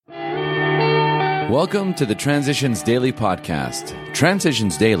Welcome to the Transitions Daily podcast.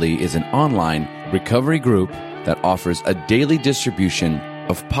 Transitions Daily is an online recovery group that offers a daily distribution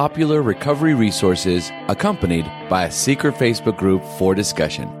of popular recovery resources accompanied by a secret Facebook group for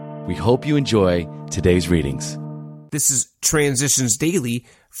discussion. We hope you enjoy today's readings. This is Transitions Daily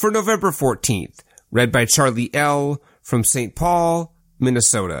for November 14th, read by Charlie L. from St. Paul,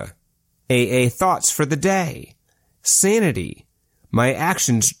 Minnesota. AA Thoughts for the Day. Sanity. My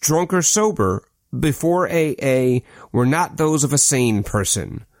actions, drunk or sober, before AA were not those of a sane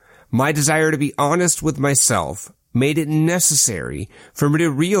person. My desire to be honest with myself made it necessary for me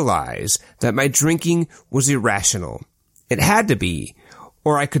to realize that my drinking was irrational. It had to be,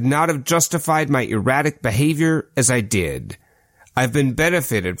 or I could not have justified my erratic behavior as I did. I've been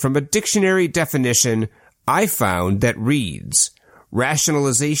benefited from a dictionary definition I found that reads,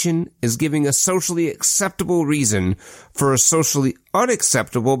 rationalization is giving a socially acceptable reason for a socially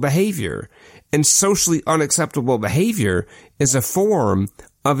unacceptable behavior, and socially unacceptable behavior is a form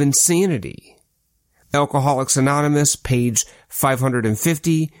of insanity. Alcoholics Anonymous, page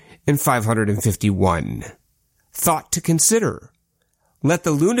 550 and 551. Thought to consider. Let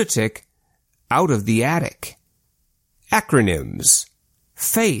the lunatic out of the attic. Acronyms.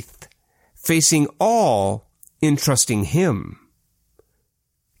 Faith. Facing all in trusting Him.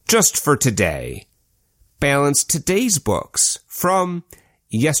 Just for today. Balance today's books from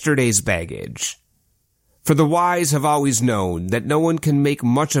Yesterday's Baggage. For the wise have always known that no one can make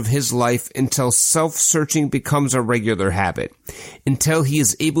much of his life until self-searching becomes a regular habit, until he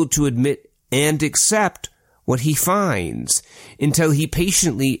is able to admit and accept what he finds, until he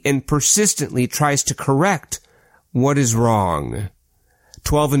patiently and persistently tries to correct what is wrong.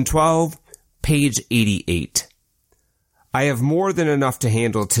 12 and 12, page 88. I have more than enough to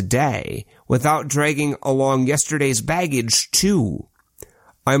handle today without dragging along yesterday's baggage too.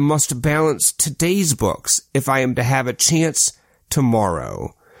 I must balance today's books if I am to have a chance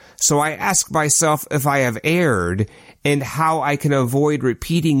tomorrow. So I ask myself if I have erred and how I can avoid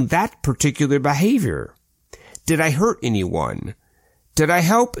repeating that particular behavior. Did I hurt anyone? Did I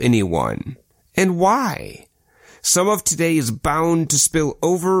help anyone? And why? Some of today is bound to spill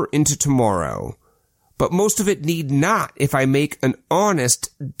over into tomorrow, but most of it need not if I make an honest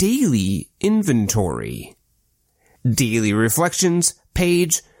daily inventory. Daily Reflections,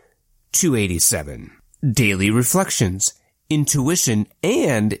 page 287. Daily Reflections, Intuition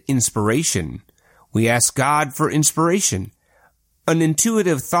and Inspiration. We ask God for inspiration, an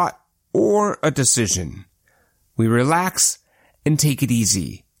intuitive thought, or a decision. We relax and take it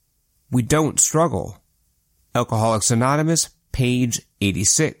easy. We don't struggle. Alcoholics Anonymous, page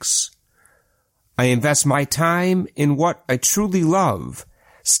 86. I invest my time in what I truly love.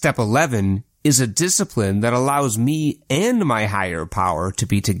 Step 11 is a discipline that allows me and my higher power to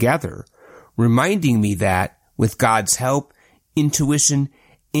be together, reminding me that, with God's help, intuition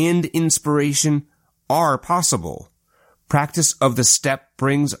and inspiration are possible. Practice of the step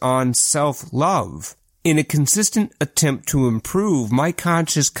brings on self-love. In a consistent attempt to improve my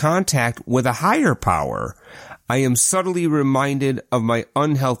conscious contact with a higher power, I am subtly reminded of my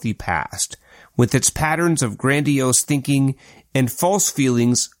unhealthy past, with its patterns of grandiose thinking and false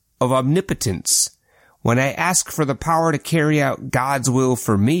feelings of omnipotence. When I ask for the power to carry out God's will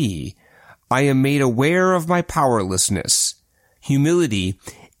for me, I am made aware of my powerlessness. Humility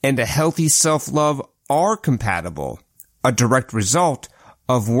and a healthy self-love are compatible, a direct result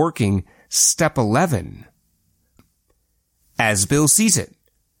of working Step 11. As Bill sees it.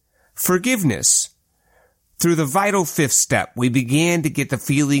 Forgiveness. Through the vital fifth step, we began to get the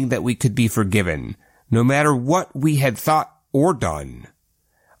feeling that we could be forgiven, no matter what we had thought or done.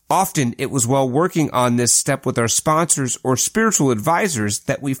 Often it was while working on this step with our sponsors or spiritual advisors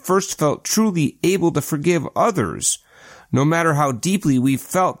that we first felt truly able to forgive others, no matter how deeply we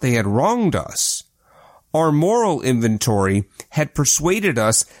felt they had wronged us. Our moral inventory had persuaded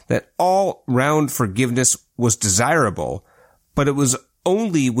us that all-round forgiveness was desirable, but it was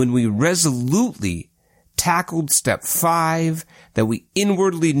only when we resolutely tackled step 5 that we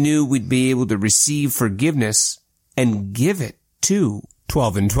inwardly knew we'd be able to receive forgiveness and give it too.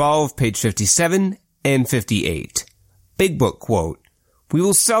 12 and 12, page 57 and 58. Big Book quote, we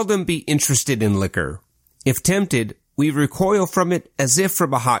will seldom be interested in liquor. If tempted, we recoil from it as if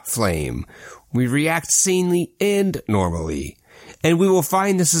from a hot flame. We react sanely and normally. And we will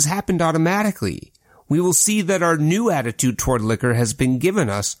find this has happened automatically. We will see that our new attitude toward liquor has been given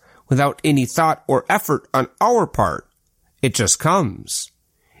us without any thought or effort on our part. It just comes.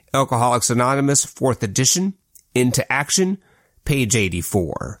 Alcoholics Anonymous, 4th edition, Into Action, page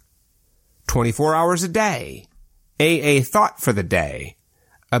 84. 24 hours a day. AA Thought for the Day.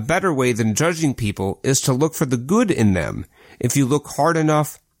 A better way than judging people is to look for the good in them. If you look hard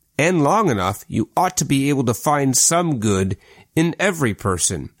enough and long enough, you ought to be able to find some good in every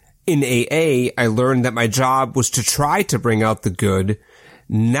person. In AA, I learned that my job was to try to bring out the good,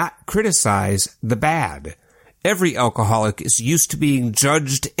 not criticize the bad. Every alcoholic is used to being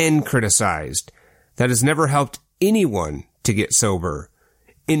judged and criticized. That has never helped anyone to get sober.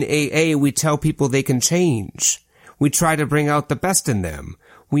 In AA, we tell people they can change. We try to bring out the best in them.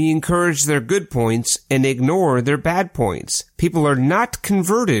 We encourage their good points and ignore their bad points. People are not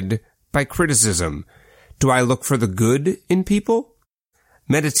converted by criticism. Do I look for the good in people?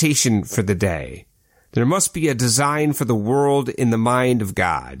 Meditation for the day. There must be a design for the world in the mind of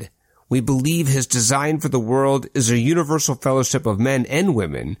God. We believe His design for the world is a universal fellowship of men and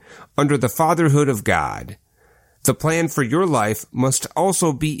women under the fatherhood of God. The plan for your life must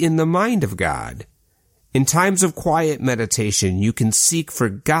also be in the mind of God. In times of quiet meditation, you can seek for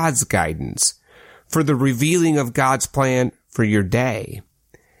God's guidance, for the revealing of God's plan for your day.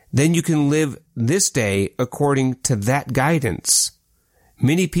 Then you can live this day according to that guidance.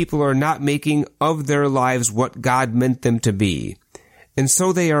 Many people are not making of their lives what God meant them to be, and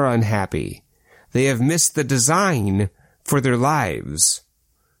so they are unhappy. They have missed the design for their lives.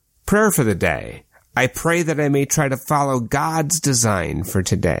 Prayer for the day. I pray that I may try to follow God's design for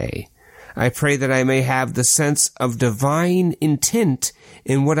today. I pray that I may have the sense of divine intent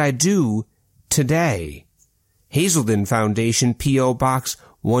in what I do today. Hazelden Foundation, P.O. Box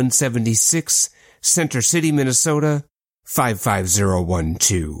 176, Center City, Minnesota,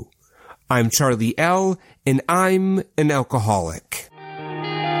 55012. I'm Charlie L., and I'm an alcoholic.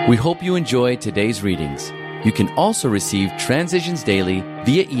 We hope you enjoyed today's readings. You can also receive Transitions Daily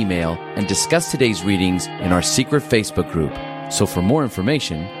via email and discuss today's readings in our secret Facebook group. So for more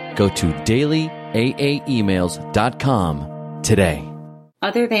information, go to dailyaaemails.com today.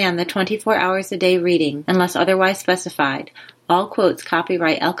 Other than the 24 hours a day reading, unless otherwise specified, all quotes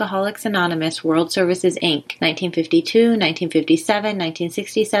copyright Alcoholics Anonymous World Services, Inc., 1952, 1957,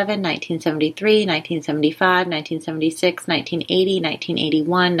 1967, 1973, 1975, 1976, 1980,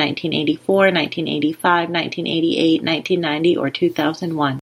 1981, 1984, 1985, 1988, 1990, or 2001.